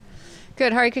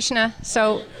Good, Hare Krishna.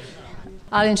 So,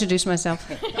 I'll introduce myself.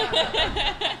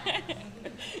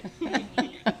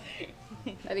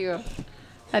 Haribo.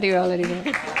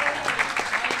 Haribo.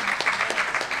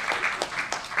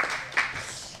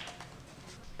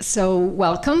 So,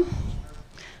 welcome,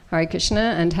 Hare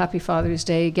Krishna, and happy Father's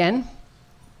Day again.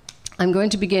 I'm going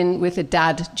to begin with a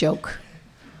dad joke.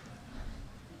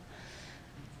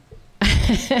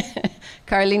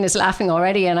 Caroline is laughing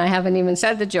already, and I haven't even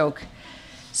said the joke.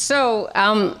 So,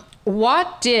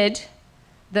 what did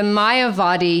the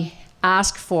Mayavadi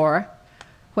ask for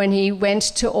when he went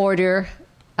to order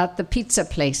at the pizza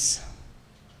place?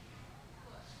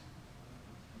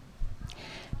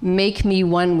 Make me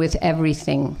one with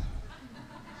everything.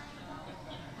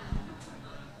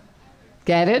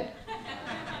 Get it?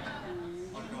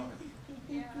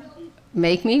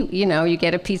 Make me, you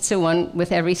get a pizza one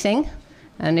with everything.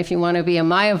 And if you want to be a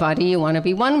Mayavadi, you want to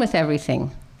be one with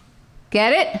everything.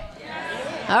 Get it?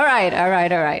 Yes. All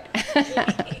right.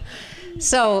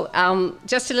 So,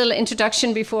 just a little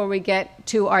introduction before we get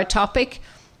to our topic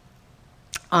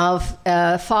of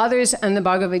fathers and the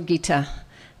Bhagavad Gita.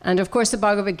 And of course, the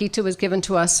Bhagavad Gita was given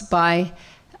to us by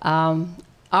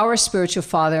our spiritual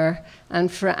father.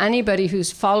 And for anybody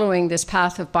who's following this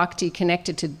path of bhakti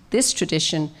connected to this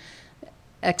tradition,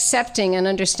 accepting and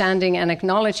understanding and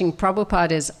acknowledging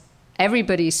Prabhupada is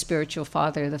everybody's spiritual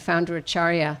father, the founder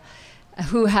Acharya,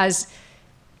 who has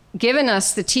given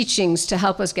us the teachings to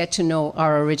help us get to know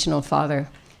our original father.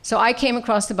 So I came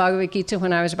across the Bhagavad Gita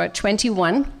when I was about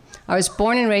 21. I was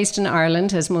born and raised in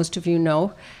Ireland, as most of you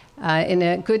know, in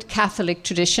a good Catholic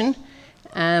tradition.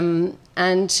 And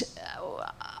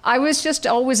I was just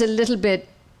always a little bit,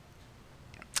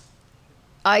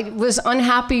 I was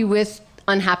unhappy with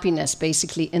unhappiness,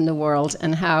 basically, in the world,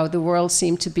 and how the world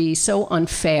seemed to be so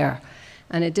unfair.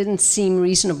 And it didn't seem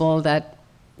reasonable that,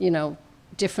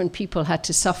 different people had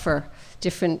to suffer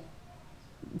different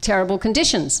terrible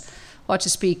conditions, what to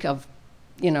speak of,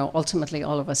 ultimately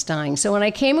all of us dying. So when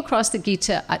I came across the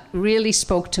Gita, it really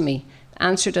spoke to me,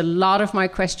 answered a lot of my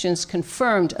questions,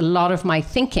 confirmed a lot of my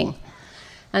thinking.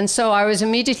 And so I was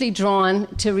immediately drawn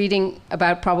to reading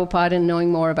about Prabhupada and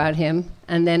knowing more about him.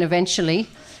 And then eventually,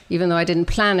 even though I didn't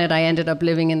plan it, I ended up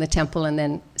living in the temple and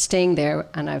then staying there.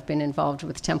 And I've been involved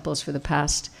with temples for the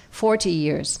past 40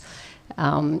 years.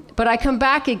 But I come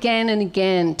back again and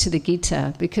again to the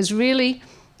Gita because really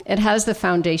it has the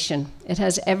foundation. It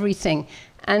has everything.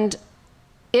 And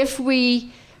if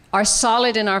we are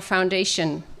solid in our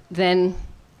foundation, then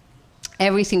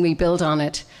everything we build on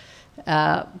it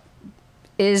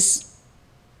is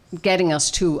getting us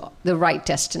to the right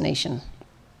destination.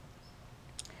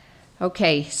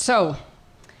 Okay, so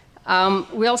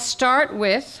we'll start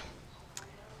with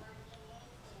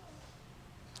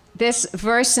this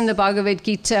verse in the Bhagavad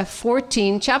Gita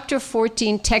 14, chapter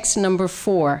 14, text number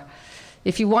 4.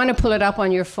 If you want to pull it up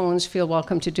on your phones, feel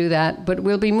welcome to do that, but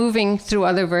we'll be moving through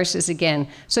other verses again.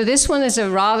 So this one is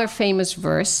a rather famous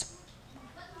verse.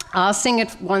 I'll sing it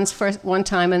one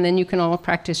time, and then you can all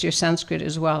practice your Sanskrit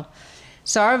as well.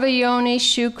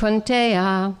 Sarvayonishu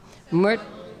kunteya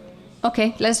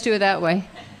Okay, let's do it that way.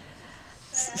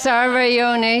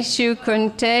 Sarvayonishu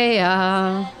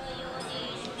kunteya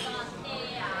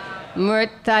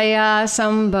murtaya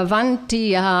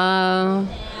sambhavantiya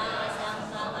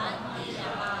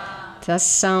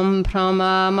tasam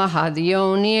prama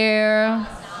mahadyonir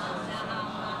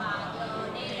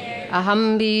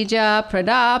aham bija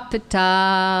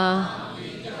pradapita.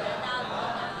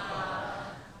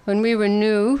 When we were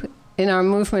new in our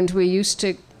movement, we used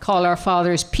to call our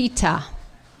fathers Pita.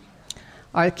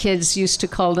 Our kids used to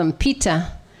call them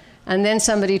Pita. And then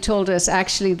somebody told us,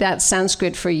 actually, that's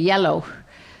Sanskrit for yellow.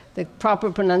 The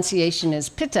proper pronunciation is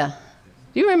Pitta.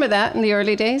 Do you remember that in the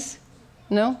early days?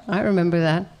 No? I remember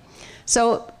that.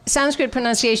 So Sanskrit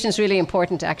pronunciation is really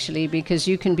important, actually, because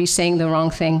you can be saying the wrong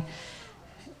thing,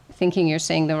 thinking you're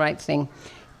saying the right thing.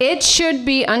 It should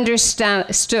be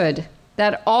understood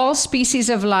that all species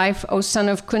of life, O son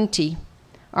of Kunti,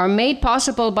 are made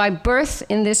possible by birth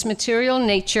in this material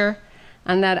nature,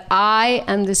 and that I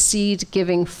am the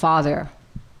seed-giving father.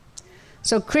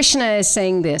 So Krishna is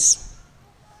saying this.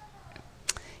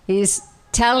 He's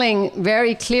telling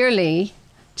very clearly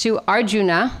to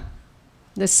Arjuna,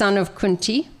 the son of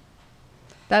Kunti,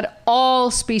 that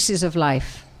all species of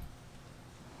life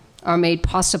are made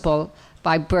possible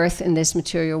by birth in this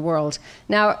material world.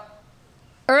 Now,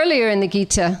 earlier in the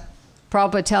Gita,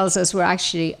 Prabhupada tells us we're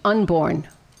actually unborn.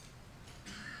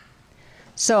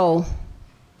 So,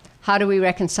 how do we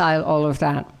reconcile all of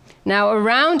that? Now,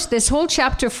 around this whole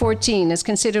chapter 14 is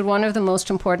considered one of the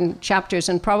most important chapters,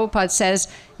 and Prabhupada says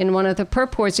in one of the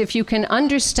purports, if you can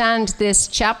understand this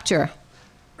chapter,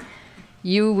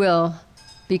 you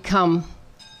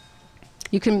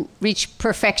can reach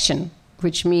perfection,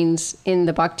 which means in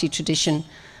the bhakti tradition,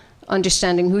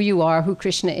 understanding who you are, who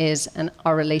Krishna is, and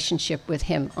our relationship with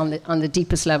him on the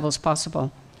deepest levels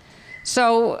possible.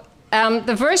 So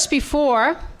the verse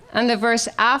before and the verse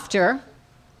after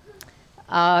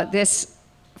this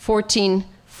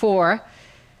 14:4,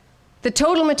 the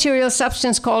total material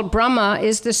substance called Brahma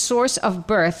is the source of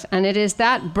birth, and it is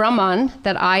that Brahman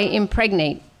that I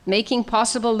impregnate, making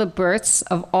possible the births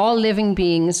of all living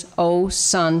beings, O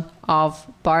son of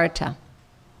Bharata.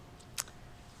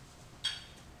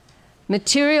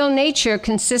 Material nature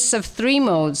consists of three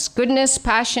modes: goodness,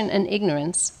 passion, and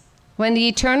ignorance. When the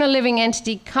eternal living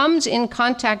entity comes in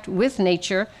contact with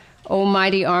nature, O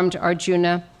mighty armed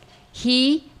Arjuna,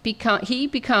 he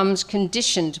becomes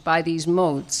conditioned by these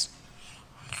modes.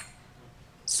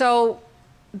 So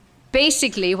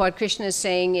basically what Krishna is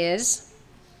saying is,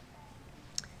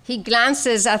 he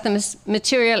glances at the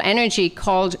material energy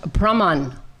called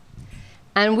Brahman,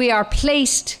 and we are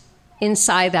placed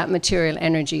inside that material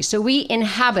energy. So we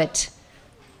inhabit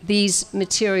these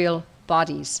material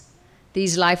bodies,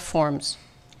 these life forms.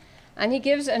 And he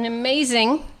gives an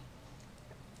amazing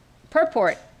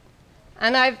purport.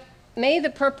 And I've made the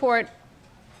purport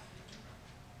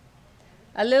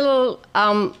a little,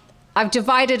 I've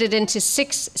divided it into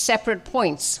 6 separate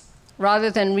points rather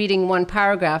than reading one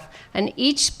paragraph. And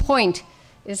each point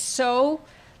is so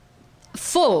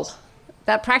full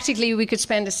that practically we could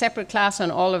spend a separate class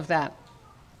on all of that.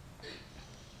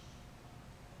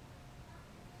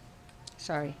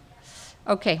 Sorry.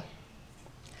 Okay.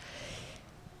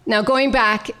 Now going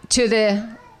back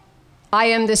to I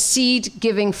am the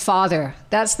seed-giving father.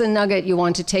 That's the nugget you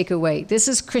want to take away. This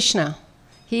is Krishna.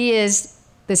 He is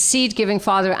the seed-giving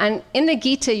father. And in the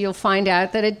Gita, you'll find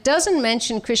out that it doesn't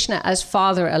mention Krishna as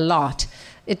father a lot.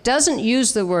 It doesn't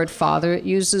use the word father. It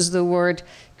uses the word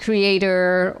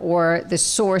creator or the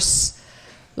source,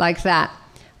 like that.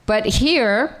 But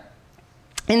here,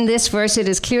 in this verse, it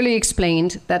is clearly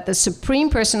explained that the Supreme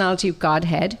Personality of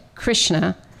Godhead,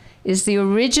 Krishna, is the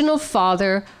original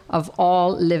father of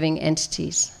all living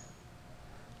entities.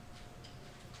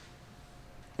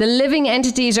 The living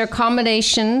entities are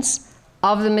combinations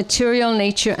of the material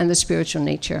nature and the spiritual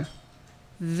nature.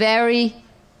 Very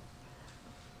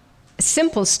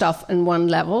simple stuff in one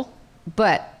level,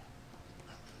 but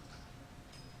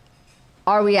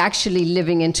are we actually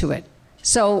living into it?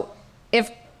 So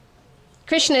if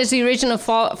Krishna is the original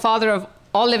father of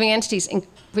all living entities,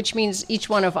 which means each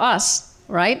one of us,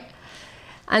 right?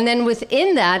 And then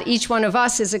within that, each one of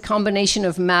us is a combination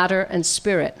of matter and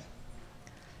spirit.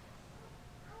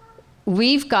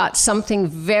 We've got something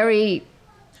very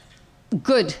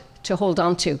good to hold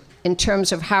on to in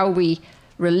terms of how we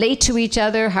relate to each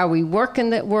other, how we work in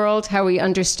the world, how we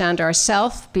understand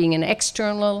ourselves, being an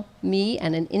external me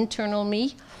and an internal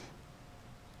me.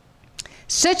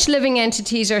 Such living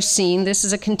entities are seen, this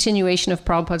is a continuation of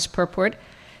Prabhupada's purport,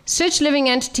 such living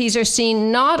entities are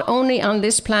seen not only on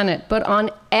this planet, but on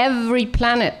every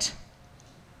planet,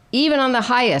 even on the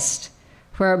highest,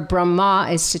 where Brahma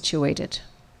is situated.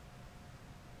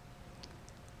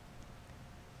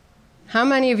 How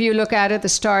many of you look out at the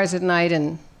stars at night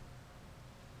and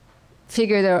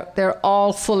figure they're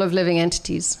all full of living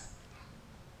entities?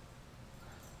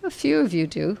 A few of you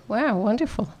do. Wow,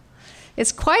 wonderful.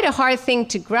 It's quite a hard thing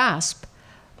to grasp,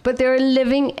 but there are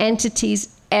living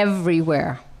entities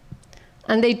everywhere.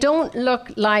 And they don't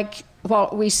look like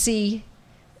what we see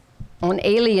on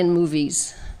alien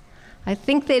movies. I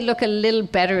think they look a little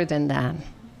better than that.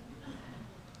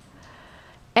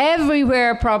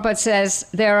 Everywhere, Prabhupada says,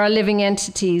 there are living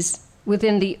entities.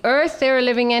 Within the earth, there are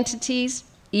living entities,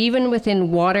 even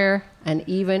within water and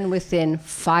even within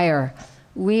fire.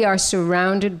 We are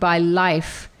surrounded by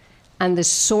life, and the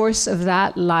source of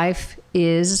that life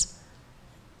is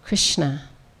Krishna.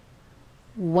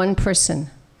 One person,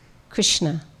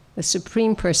 Krishna, the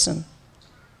Supreme Person.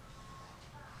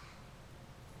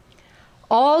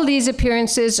 All these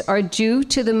appearances are due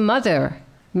to the mother,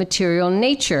 material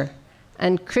nature,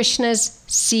 and Krishna's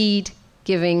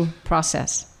seed-giving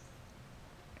process.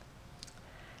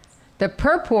 The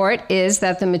purport is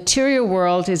that the material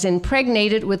world is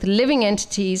impregnated with living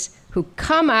entities who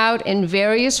come out in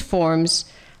various forms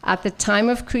at the time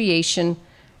of creation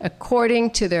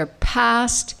according to their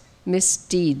past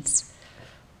misdeeds.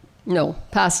 No,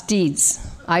 past deeds.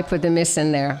 I put the miss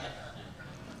in there.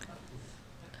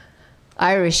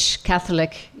 Irish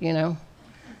Catholic, you know.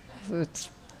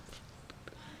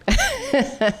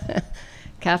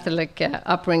 Catholic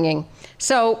upbringing.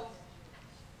 So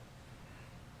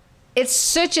it's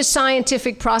such a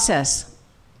scientific process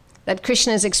that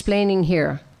Krishna is explaining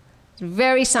here. It's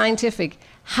very scientific.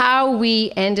 How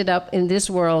we ended up in this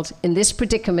world, in this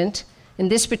predicament, in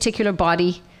this particular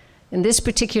body, in this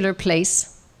particular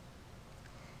place.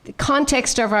 The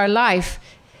context of our life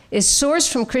is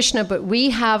sourced from Krishna, but we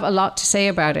have a lot to say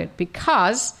about it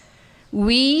because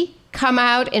we come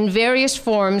out in various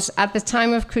forms at the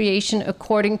time of creation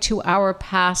according to our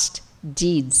past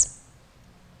deeds.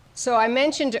 So I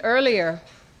mentioned earlier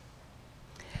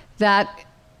that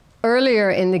earlier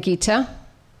in the Gita,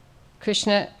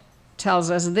 Krishna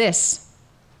tells us this.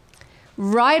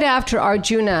 Right after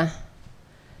Arjuna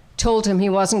told him he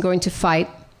wasn't going to fight,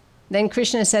 then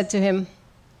Krishna said to him,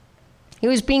 he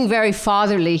was being very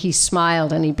fatherly, he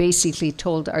smiled, and he basically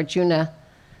told Arjuna,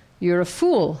 "You're a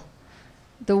fool.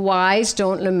 The wise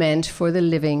don't lament for the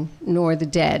living nor the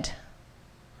dead."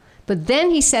 But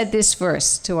then he said this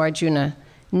verse to Arjuna,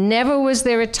 "Never was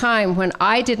there a time when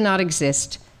I did not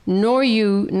exist, nor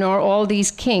you, nor all these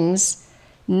kings,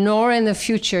 nor in the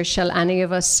future shall any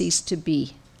of us cease to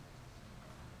be."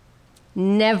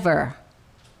 Never.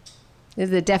 This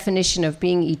is the definition of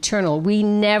being eternal. We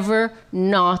never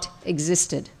not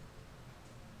existed.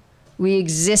 We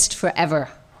exist forever.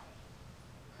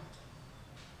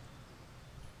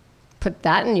 Put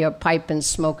that in your pipe and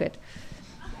smoke it.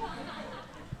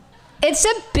 It's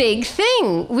a big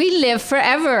thing. We live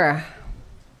forever.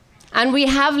 And we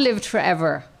have lived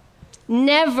forever.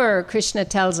 Never, Krishna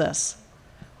tells us.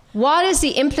 What is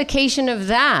the implication of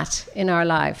that in our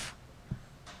life?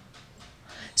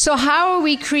 So how are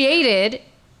we created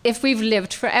if we've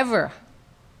lived forever?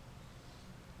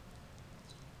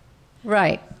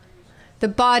 Right. The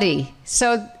body.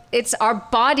 So it's our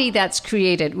body that's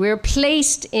created. We're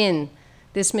placed in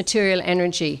this material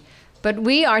energy. But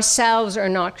we ourselves are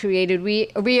not created.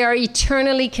 We are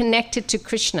eternally connected to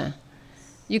Krishna.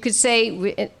 You could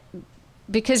say,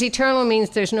 because eternal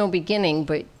means there's no beginning,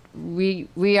 but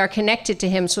we are connected to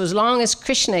him. So as long as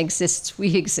Krishna exists,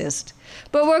 we exist.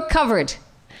 But we're covered.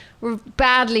 We're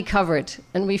badly covered,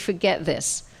 and we forget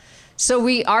this. So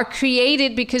we are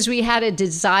created because we had a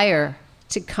desire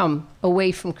to come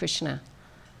away from Krishna.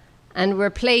 And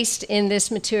we're placed in this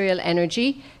material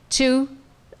energy to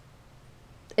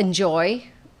enjoy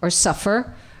or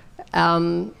suffer.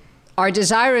 Our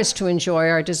desire is to enjoy,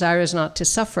 our desire is not to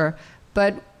suffer.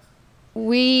 But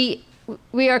we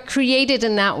are created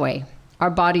in that way. Our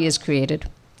body is created.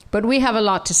 But we have a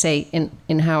lot to say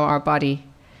in how our body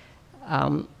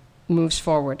moves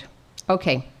forward.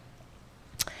 Okay.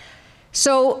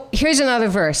 So here's another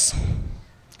verse.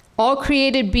 All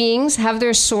created beings have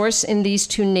their source in these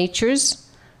two natures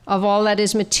of all that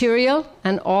is material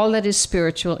and all that is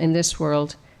spiritual in this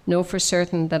world. Know for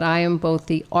certain that I am both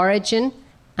the origin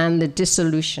and the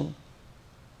dissolution.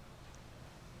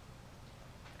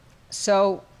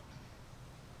 So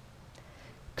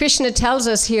Krishna tells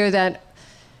us here that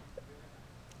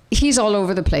he's all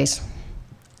over the place.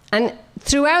 And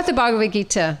throughout the Bhagavad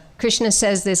Gita, Krishna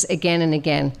says this again and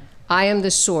again. I am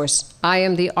the source. I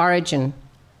am the origin.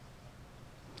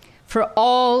 For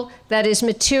all that is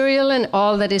material and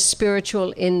all that is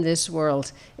spiritual in this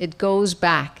world, it goes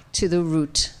back to the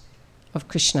root of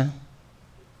Krishna.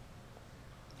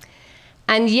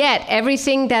 And yet,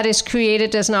 everything that is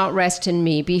created does not rest in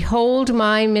me. Behold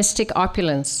my mystic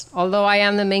opulence. Although I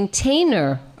am the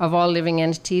maintainer of all living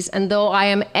entities, and though I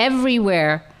am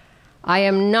everywhere, I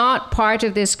am not part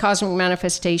of this cosmic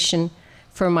manifestation,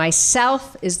 for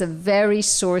myself is the very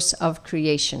source of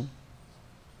creation.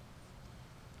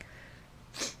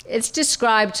 It's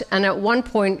described, and at one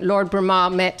point Lord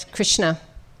Brahma met Krishna.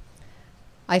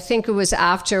 I think it was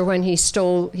after when he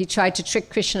tried to trick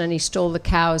Krishna and he stole the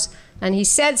cows. And he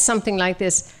said something like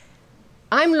this,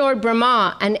 I'm Lord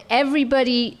Brahma, and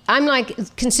I'm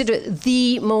considered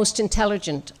the most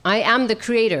intelligent. I am the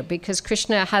creator, because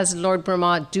Krishna has Lord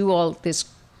Brahma do all this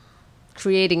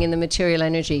creating in the material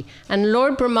energy. And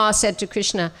Lord Brahma said to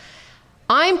Krishna,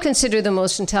 I'm considered the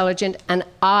most intelligent, and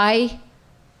I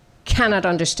cannot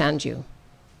understand you.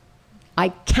 I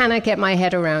cannot get my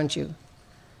head around you.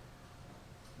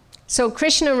 So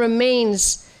Krishna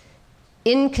remains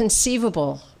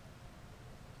inconceivable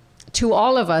to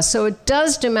all of us. So it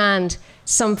does demand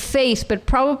some faith, but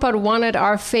Prabhupada wanted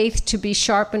our faith to be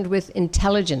sharpened with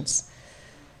intelligence.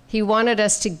 He wanted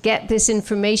us to get this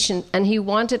information, and he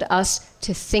wanted us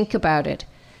to think about it,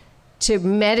 to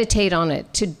meditate on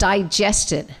it, to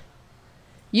digest it.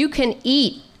 You can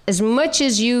eat as much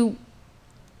as you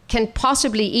can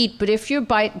possibly eat, but if your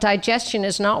digestion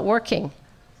is not working,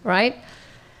 right?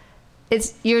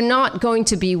 you're not going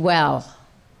to be well.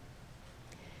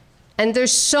 And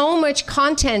there's so much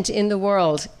content in the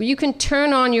world. You can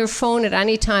turn on your phone at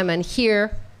any time and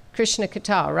hear Krishna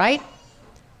Katha, right?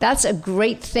 That's a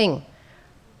great thing.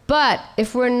 But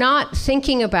if we're not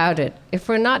thinking about it, if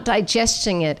we're not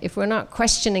digesting it, if we're not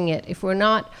questioning it, if we're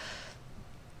not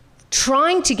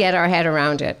trying to get our head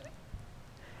around it,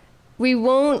 we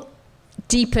won't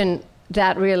deepen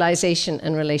that realization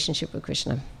and relationship with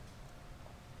Krishna.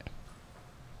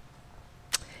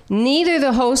 Neither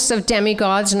the hosts of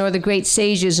demigods nor the great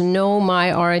sages know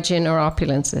my origin or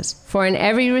opulences, for in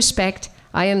every respect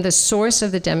I am the source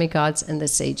of the demigods and the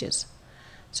sages.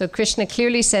 So Krishna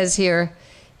clearly says here,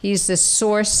 he's the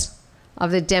source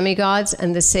of the demigods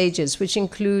and the sages, which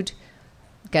include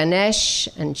Ganesh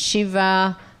and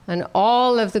Shiva and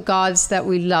all of the gods that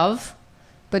we love.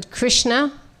 But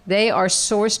Krishna, they are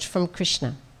sourced from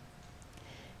Krishna.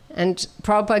 And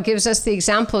Prabhupada gives us the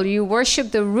example, you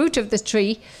worship the root of the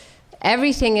tree,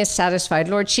 everything is satisfied.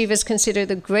 Lord Shiva is considered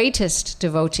the greatest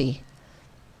devotee.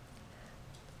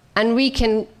 And we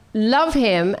can love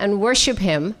him and worship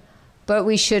him, but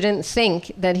we shouldn't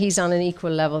think that he's on an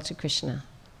equal level to Krishna,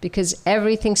 because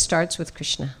everything starts with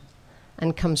Krishna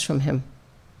and comes from him.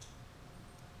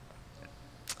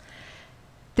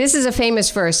 This is a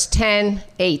famous verse,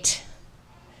 10:8.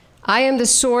 I am the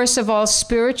source of all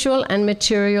spiritual and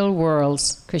material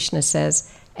worlds, Krishna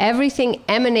says. Everything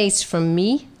emanates from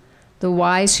me. The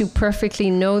wise who perfectly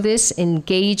know this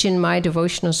engage in my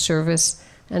devotional service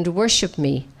and worship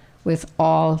me with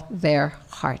all their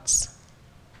hearts.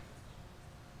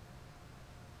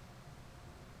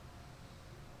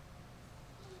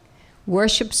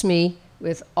 Worships me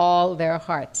with all their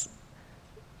hearts.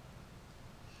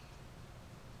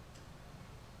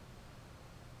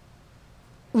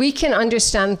 We can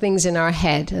understand things in our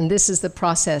head, and this is the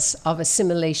process of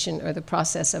assimilation or the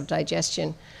process of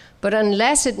digestion. But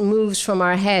unless it moves from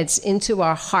our heads into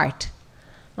our heart,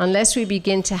 unless we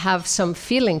begin to have some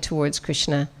feeling towards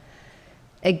Krishna,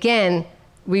 again,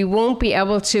 we won't be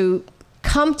able to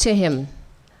come to him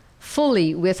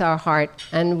fully with our heart,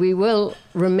 and we will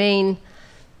remain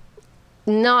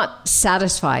not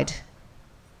satisfied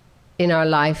in our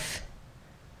life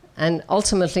and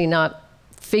ultimately not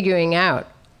figuring out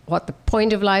what the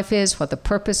point of life is, what the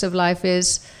purpose of life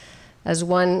is. As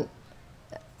one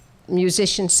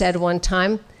musician said one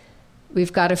time,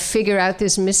 we've got to figure out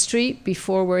this mystery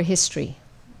before we're history,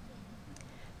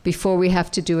 before we have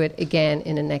to do it again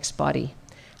in the next body.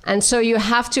 And so you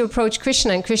have to approach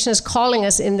Krishna, and Krishna's calling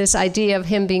us in this idea of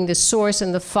him being the source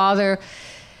and the father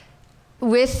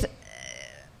with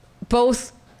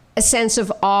both a sense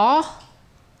of awe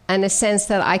and a sense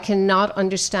that I cannot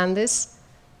understand this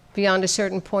beyond a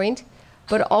certain point,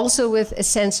 but also with a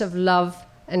sense of love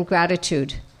and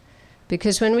gratitude.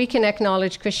 Because when we can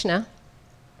acknowledge Krishna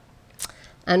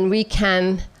and we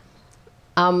can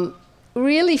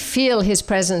really feel his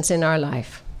presence in our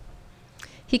life,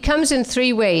 he comes in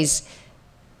three ways,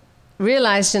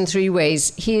 realized in three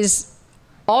ways. He is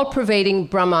all-pervading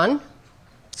Brahman,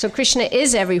 so Krishna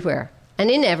is everywhere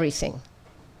and in everything.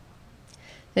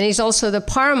 Then he's also the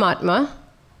Paramatma.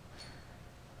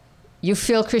 You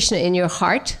feel Krishna in your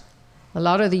heart. A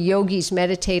lot of the yogis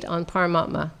meditate on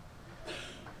Paramatma.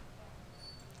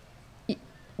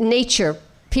 Nature.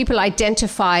 People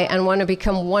identify and want to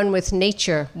become one with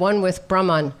nature, one with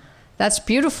Brahman. That's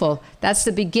beautiful. That's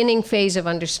the beginning phase of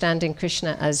understanding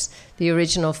Krishna as the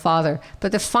original father.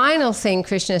 But the final thing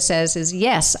Krishna says is,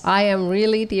 yes, I am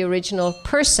really the original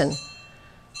person,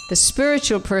 the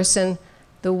spiritual person,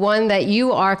 the one that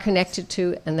you are connected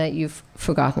to and that you've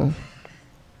forgotten.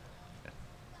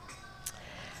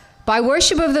 By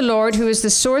worship of the Lord, who is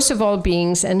the source of all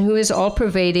beings and who is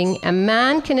all-pervading, a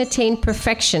man can attain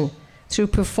perfection through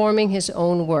performing his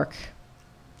own work.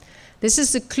 This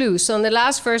is the clue. So in the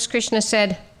last verse, Krishna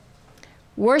said,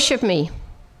 worship me.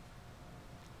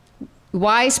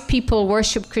 Wise people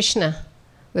worship Krishna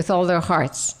with all their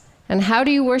hearts. And how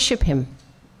do you worship him?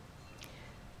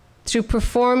 Through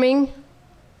performing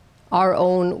our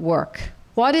own work.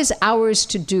 What is ours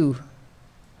to do?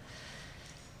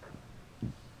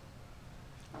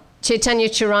 Chaitanya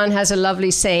Charan has a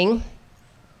lovely saying.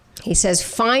 He says,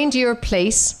 find your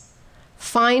place,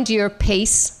 find your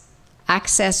pace,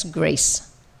 access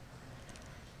grace.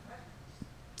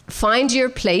 Find your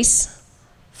place,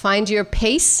 find your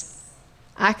pace,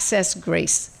 access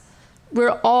grace.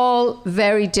 We're all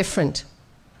very different.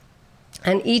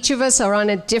 And each of us are on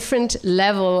a different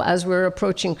level as we're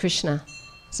approaching Krishna.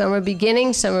 Some are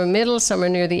beginning, some are middle, some are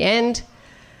near the end.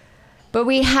 But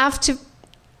we have to,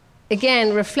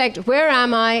 again, reflect, where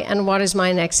am I and what is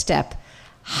my next step?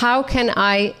 How can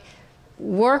I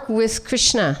work with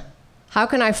Krishna? How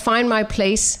can I find my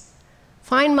place?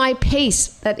 Find my pace,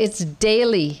 that it's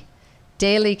daily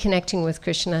connecting with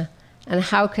Krishna. And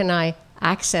how can I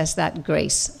access that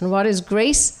grace? And what is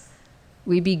grace?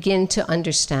 We begin to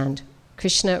understand.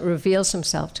 Krishna reveals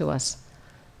himself to us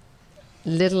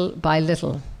little by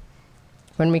little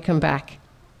when we come back.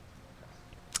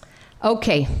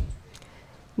 Okay,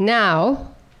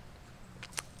 now,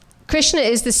 Krishna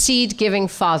is the seed-giving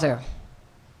Father.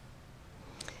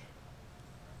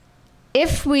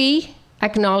 If we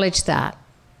acknowledge that,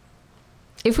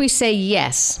 if we say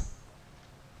yes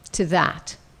to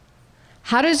that,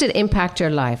 how does it impact your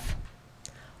life?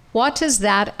 What does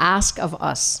that ask of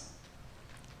us?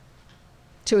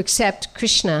 To accept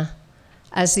Krishna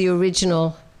as the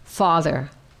original Father.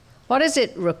 What does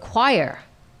it require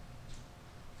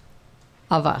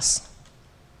of us?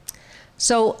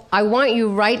 So I want you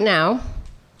right now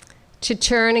to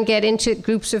turn and get into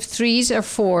groups of 3s or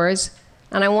 4s,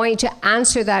 and I want you to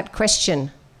answer that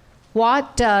question.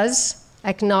 What does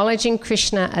acknowledging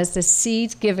Krishna as the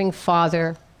seed-giving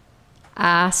Father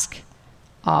ask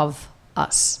of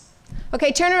us?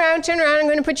 Okay, turn around. I'm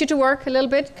going to put you to work a little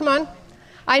bit. Come on.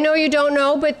 I know you don't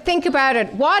know, but think about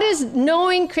it. What is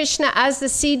knowing Krishna as the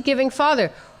seed-giving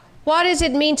Father? What does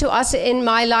it mean to us in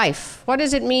my life? What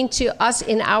does it mean to us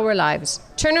in our lives?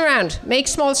 Turn around. Make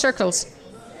small circles.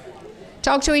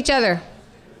 Talk to each other.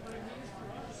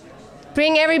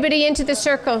 Bring everybody into the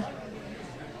circle.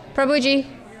 Prabhuji.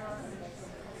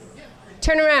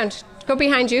 Turn around. Go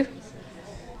behind you.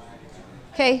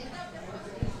 Okay.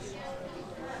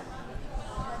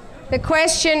 The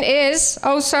question is,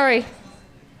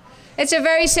 it's a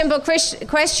very simple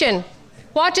question.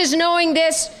 What does knowing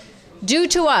this do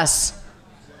to us?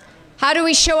 How do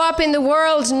we show up in the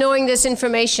world knowing this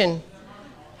information?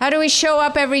 How do we show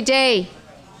up every day?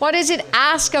 What does it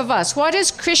ask of us? What does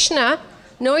Krishna,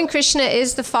 knowing Krishna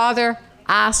is the Father,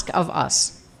 ask of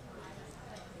us?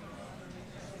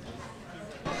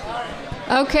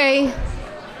 Okay.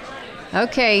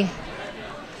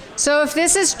 So if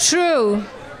this is true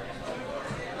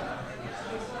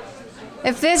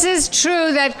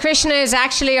that Krishna is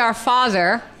actually our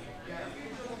Father,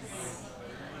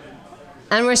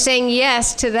 and we're saying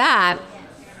yes to that,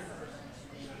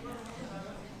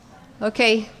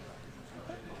 okay,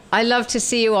 I love to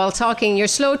see you all talking. You're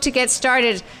slow to get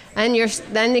started, and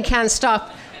then you can't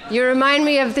stop. You remind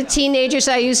me of the teenagers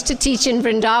I used to teach in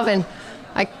Vrindavan.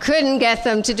 I couldn't get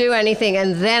them to do anything,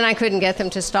 and then I couldn't get them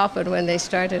to stop it when they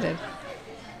started it.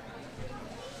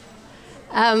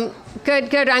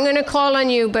 Good. I'm going to call on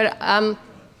you, but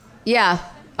yeah.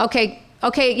 Okay,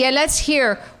 yeah, let's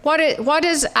hear. What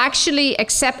is actually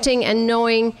accepting and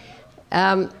knowing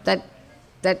that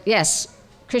yes,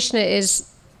 Krishna is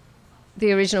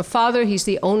the original Father. He's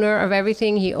the owner of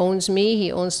everything. He owns me.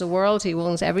 He owns the world. He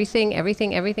owns everything.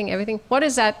 What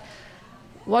does that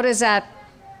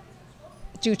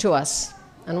do to us?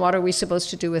 And what are we supposed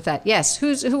to do with that? Yes,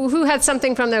 who had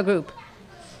something from their group?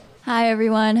 Hi,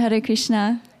 everyone. Hare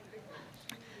Krishna.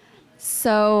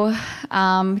 So,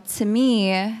 to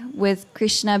me, with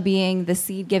Krishna being the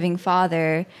seed-giving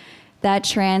Father, that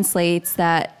translates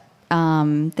that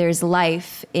there's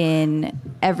life in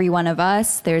every one of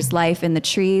us. There's life in the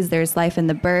trees. There's life in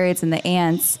the birds and the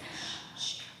ants,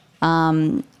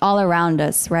 all around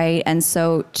us, right? And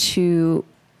so to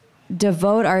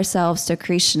devote ourselves to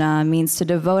Krishna means to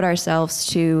devote ourselves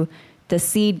to the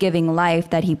seed-giving life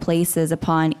that he places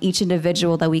upon each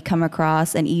individual that we come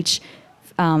across and each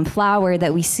flower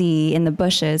that we see in the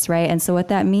bushes, right? And so what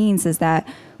that means is that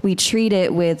we treat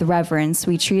it with reverence,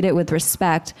 we treat it with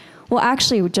respect. Well,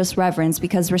 actually, just reverence,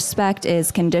 because respect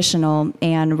is conditional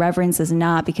and reverence is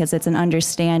not, because it's an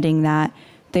understanding that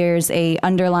there's a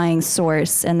underlying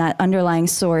source, and that underlying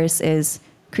source is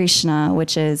Krishna,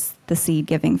 which is the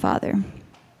seed-giving Father.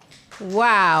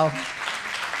 Wow.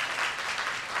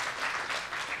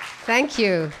 Thank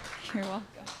you. You're welcome.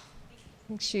 I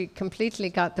think she completely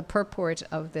got the purport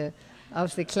of the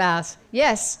class.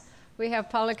 Yes, we have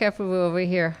Palaka Prabhu over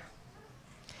here.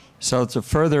 So to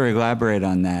further elaborate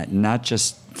on that, not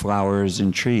just flowers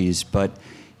and trees, but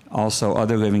also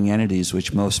other living entities,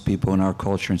 which most people in our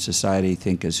culture and society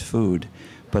think is food.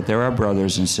 But there are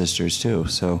brothers and sisters too.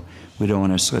 So we don't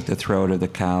want to slit the throat of the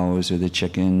cows or the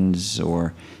chickens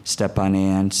or step on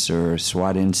ants or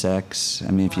swat insects.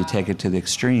 I mean, if you take it to the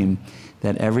extreme,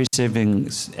 that every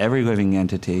living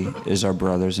entity is our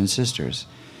brothers and sisters.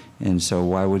 And so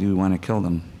why would we want to kill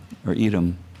them or eat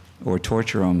them or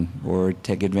torture them or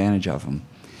take advantage of them?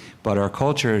 But our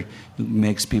culture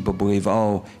makes people believe,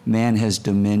 oh, man has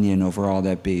dominion over all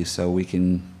that be, so we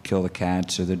can kill the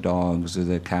cats or the dogs or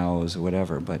the cows or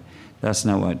whatever. But That's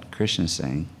not what Krishna is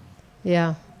saying.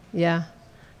 Yeah, yeah.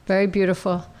 Very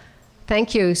beautiful.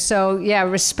 Thank you. So, yeah,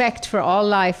 respect for all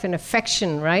life and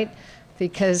affection, right?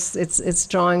 Because it's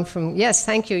drawing from... Yes,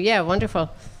 thank you. Yeah, wonderful.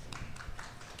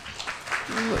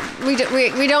 We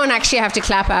don't actually have to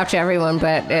clap out to everyone,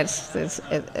 but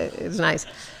it's nice.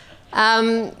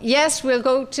 Yes, we'll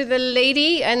go to the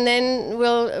lady, and then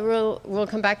we'll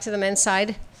come back to the men's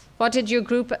side. What did your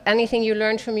group... Anything you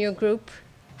learned from your group?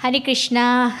 Hare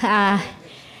Krishna.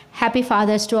 Happy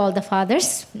Fathers to all the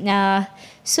fathers.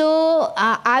 So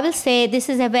I will say this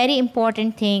is a very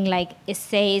important thing. Like it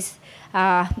says,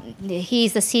 he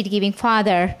is the seed-giving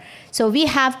father. So we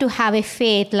have to have a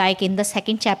faith, like in the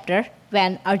second chapter,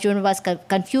 when Arjuna was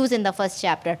confused in the first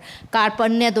chapter.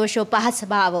 Karpanya dosho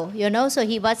pahasbhavo, so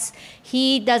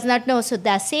he does not know. So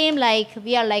the same, like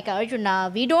we are like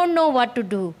Arjuna, we don't know what to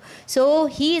do. So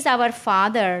he is our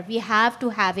father. We have to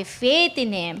have a faith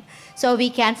in him so we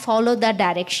can follow the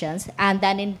directions. And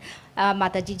then in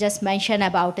Mataji just mentioned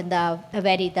about in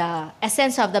the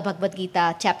essence of the Bhagavad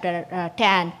Gita, chapter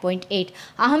 10.8,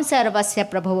 Aham sarvasya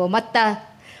prabhavo matta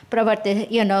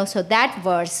pravarti, so that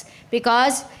verse,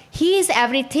 because he is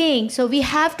everything, so we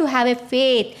have to have a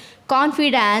faith,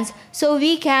 confidence, so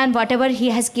we can, whatever he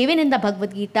has given in the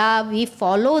Bhagavad Gita, we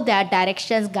follow that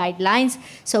directions, guidelines,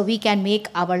 so we can make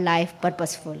our life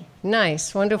purposeful.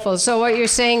 Nice, wonderful. So what you're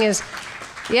saying is,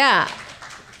 yeah,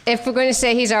 if we're going to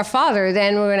say he's our father,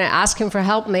 then we're going to ask him for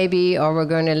help maybe, or we're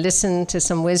going to listen to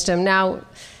some wisdom. Now,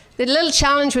 the little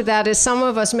challenge with that is some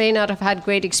of us may not have had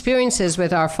great experiences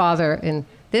with our father in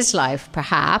this life,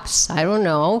 perhaps, I don't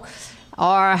know,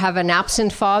 or have an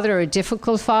absent father or a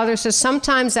difficult father. So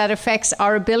sometimes that affects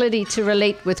our ability to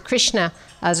relate with Krishna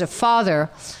as a father.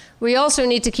 We also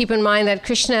need to keep in mind that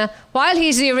Krishna, while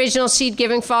he's the original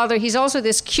seed-giving father, he's also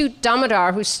this cute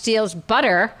Damodar who steals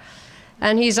butter,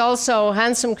 and he's also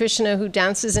handsome Krishna who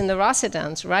dances in the rasa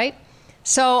dance, right?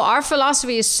 So our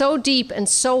philosophy is so deep and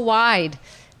so wide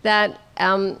that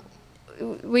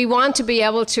we want to be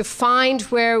able to find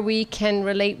where we can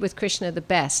relate with Krishna the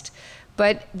best.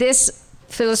 But this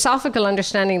philosophical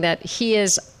understanding that he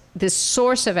is the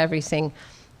source of everything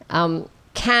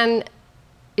can,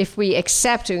 if we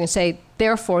accept it and say,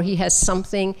 therefore he has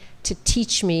something to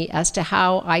teach me as to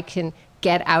how I can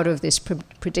get out of this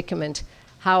predicament,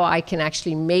 how I can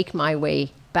actually make my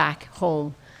way back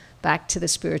home, back to the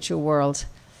spiritual world.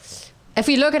 If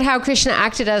we look at how Krishna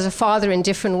acted as a father in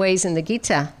different ways in the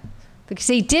Gita, because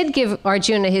he did give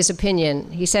Arjuna his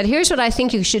opinion. He said, here's what I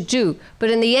think you should do. But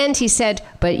in the end, he said,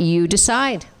 but you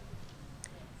decide.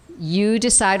 You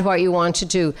decide what you want to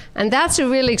do. And that's a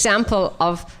real example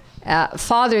of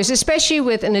fathers, especially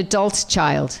with an adult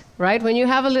child, right? When you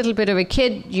have a little bit of a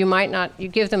kid, you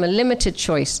give them a limited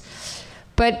choice.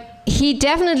 But he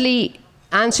definitely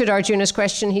answered Arjuna's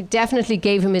question. He definitely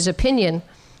gave him his opinion.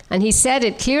 And he said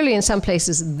it clearly in some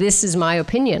places, this is my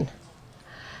opinion.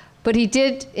 But he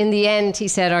did, in the end, he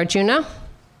said, Arjuna,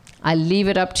 I leave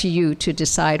it up to you to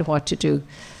decide what to do,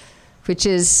 which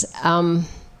is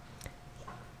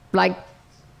like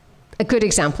a good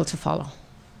example to follow,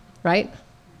 right?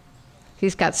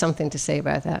 He's got something to say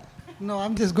about that. No,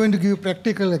 I'm just going to give a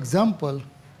practical example.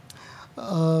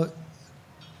 I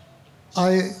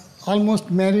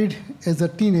almost married as a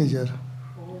teenager.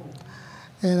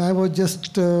 And I was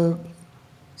just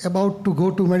about to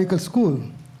go to medical school.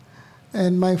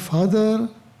 And my father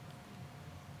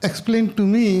explained to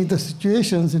me the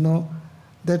situations,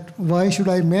 that why should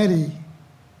I marry?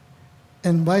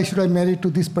 And why should I marry to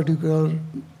this particular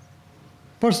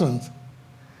person?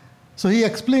 So he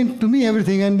explained to me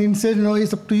everything and he said,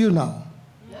 it's up to you now.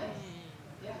 Yes.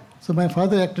 Yeah. So my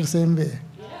father acted the same way.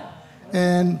 Yeah.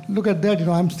 And look at that,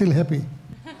 I'm still happy.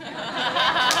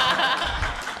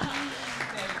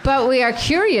 But we are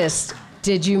curious.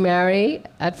 Did you marry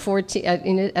at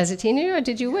 14 as a teenager, or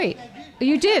did you wait?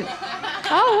 You did.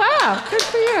 Oh wow, good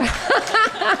for you.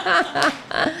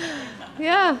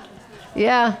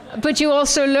 Yeah. But you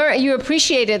also you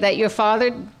appreciated that your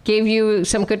father gave you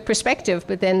some good perspective,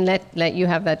 but then let you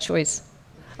have that choice.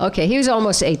 Okay, he was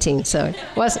almost 18, so it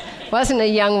wasn't a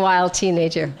young wild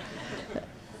teenager.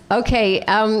 Okay.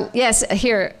 Yes.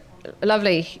 Here,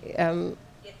 lovely.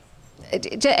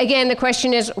 Again, the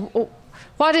question is,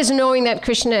 what is knowing that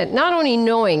Krishna, not only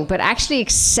knowing, but actually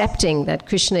accepting that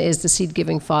Krishna is the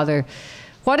seed-giving father?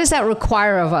 What does that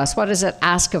require of us? What does it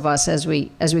ask of us as we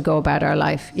go about our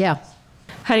life? Yeah.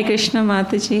 Hare Krishna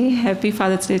Mataji, happy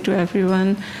Father's Day to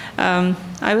everyone.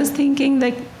 I was thinking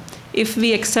that if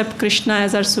we accept Krishna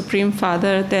as our Supreme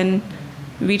Father, then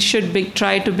we should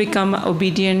try to become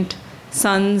obedient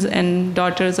sons and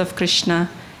daughters of Krishna.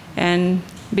 And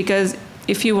because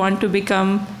if you want to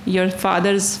become your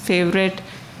father's favorite,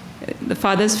 the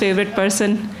father's favorite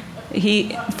person,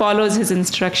 he follows his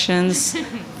instructions,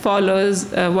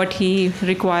 follows what he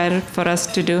required for us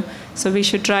to do. So we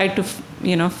should try to,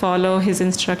 follow his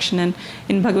instruction. And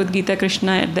in Bhagavad Gita,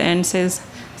 Krishna at the end says,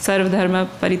 Sarva dharma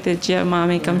paritejya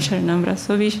mamekam sharanam vraja.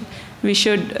 So we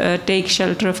should take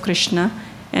shelter of Krishna.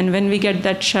 And when we get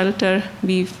that shelter,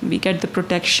 we get the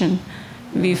protection.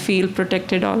 We feel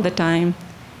protected all the time.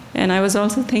 And I was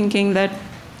also thinking that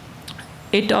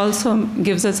it also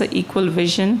gives us an equal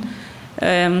vision.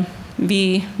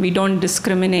 We don't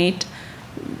discriminate.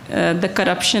 The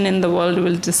corruption in the world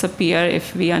will disappear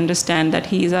if we understand that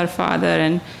He is our Father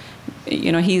and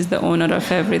He is the owner of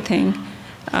everything.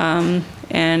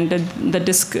 And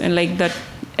the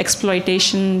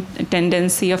exploitation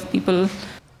tendency of people.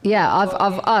 Yeah,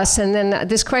 of us. And then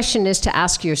this question is to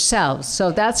ask yourselves.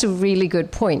 So that's a really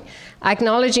good point.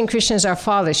 Acknowledging Krishna as our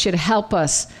Father should help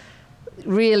us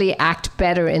really act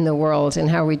better in the world and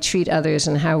how we treat others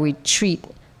and how we treat,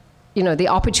 the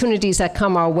opportunities that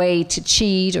come our way to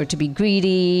cheat or to be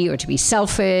greedy or to be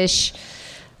selfish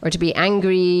or to be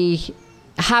angry.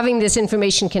 Having this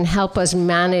information can help us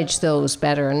manage those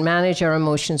better and manage our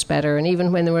emotions better. And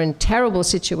even when we're in terrible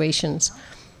situations,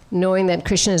 knowing that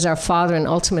Krishna is our Father and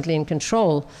ultimately in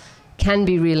control can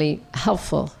be really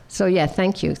helpful. So yeah,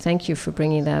 thank you. Thank you for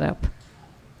bringing that up.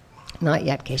 Not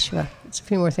yet, Keshava. It's a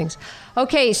few more things.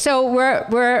 Okay, so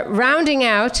we're rounding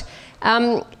out.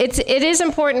 It is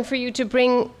important for you to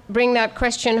bring that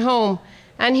question home.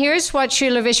 And here's what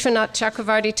Srila Vishwanath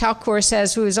Chakravarti Thakur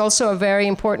says, who is also a very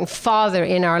important father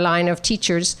in our line of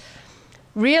teachers.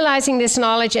 Realizing this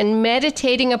knowledge and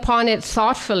meditating upon it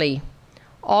thoughtfully,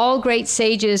 all great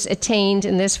sages attained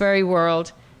in this very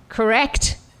world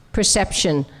correct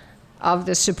perception of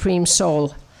the Supreme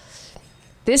Soul.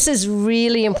 This is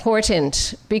really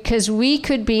important because we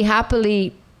could be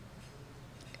happily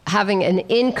having an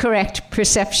incorrect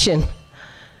perception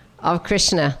of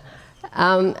Krishna.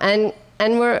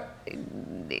 Here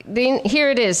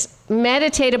it is,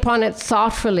 meditate upon it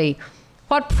thoughtfully.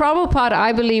 What Prabhupada,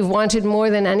 I believe, wanted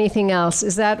more than anything else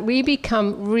is that we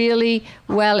become really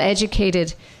well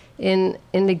educated in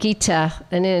the Gita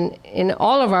and in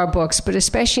all of our books, but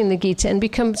especially in the Gita, and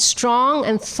become strong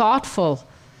and thoughtful.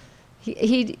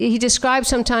 He describes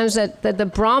sometimes that the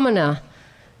Brahmana,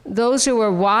 those who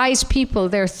are wise people,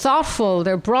 they're thoughtful,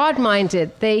 they're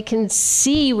broad-minded, they can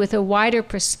see with a wider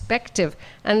perspective,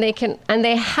 and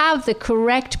they have the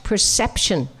correct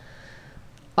perception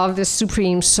of the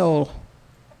Supreme Soul.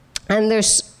 And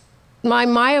there's my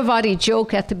Mayavadi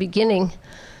joke at the beginning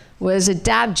was a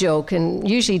dad joke, and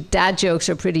usually dad jokes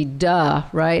are pretty duh,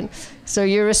 right? So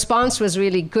your response was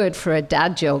really good for a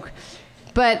dad joke.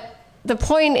 But the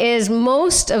point is,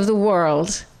 most of the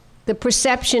world, the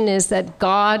perception is that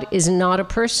God is not a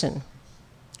person.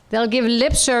 They'll give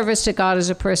lip service to God as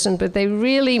a person, but they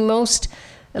really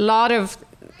a lot of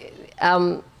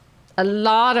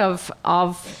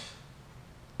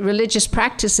religious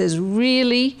practices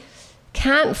really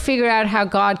can't figure out how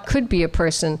God could be a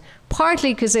person,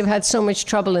 partly because they've had so much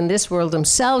trouble in this world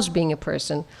themselves being a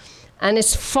person. And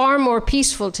it's far more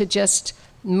peaceful to just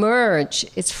merge.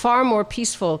 It's far more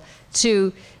peaceful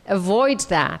to avoid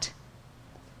that.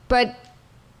 But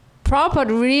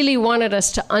Prabhupada really wanted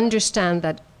us to understand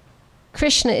that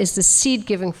Krishna is the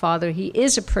seed-giving Father. He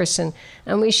is a person,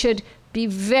 and we should be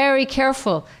very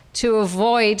careful to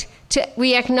avoid,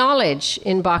 we acknowledge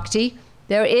in bhakti,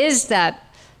 there is that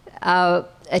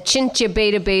achintya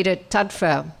beta beta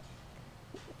tattva.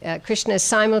 Krishna is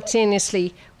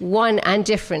simultaneously one and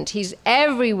different. He's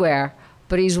everywhere,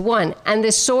 but he's one. And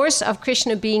the source of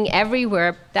Krishna being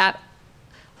everywhere, that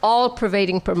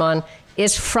all-pervading Brahman,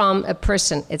 is from a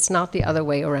person. It's not the other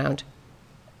way around.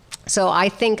 So I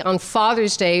think on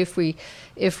Father's Day, if we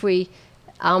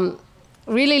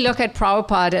really look at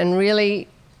Prabhupada and really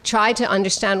try to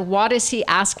understand what is he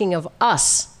asking of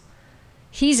us,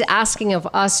 he's asking of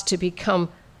us to become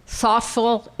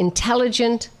thoughtful,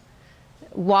 intelligent,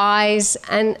 wise,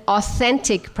 and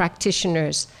authentic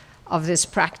practitioners of this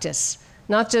practice.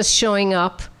 Not just showing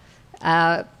up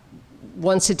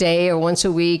once a day or once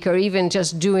a week, or even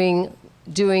just doing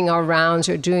our rounds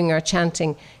or doing our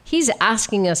chanting. He's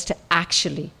asking us to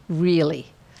actually, really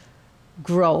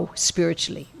grow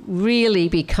spiritually, really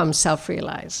become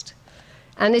self-realized.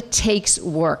 And it takes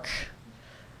work.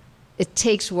 It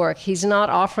takes work. He's not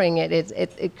offering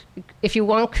it. If you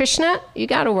want Krishna, you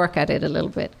got to work at it a little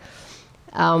bit.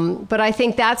 But I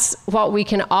think that's what we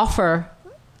can offer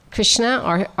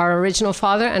Krishna, our original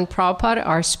Father, and Prabhupada,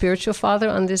 our spiritual Father,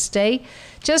 on this day.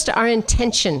 Just our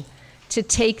intention to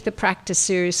take the practice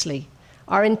seriously.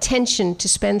 our intention to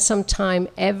spend some time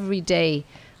every day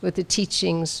with the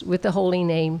teachings, with the holy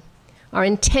name, our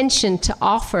intention to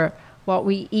offer what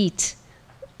we eat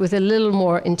with a little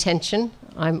more intention,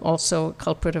 I'm also a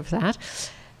culprit of that,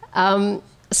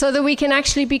 so that we can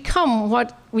actually become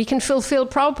what we can fulfill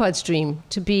Prabhupada's dream,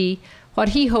 to be what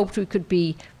he hoped we could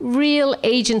be, real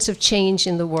agents of change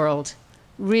in the world,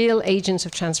 real agents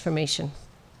of transformation.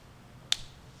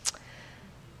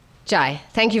 Jai,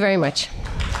 thank you very much.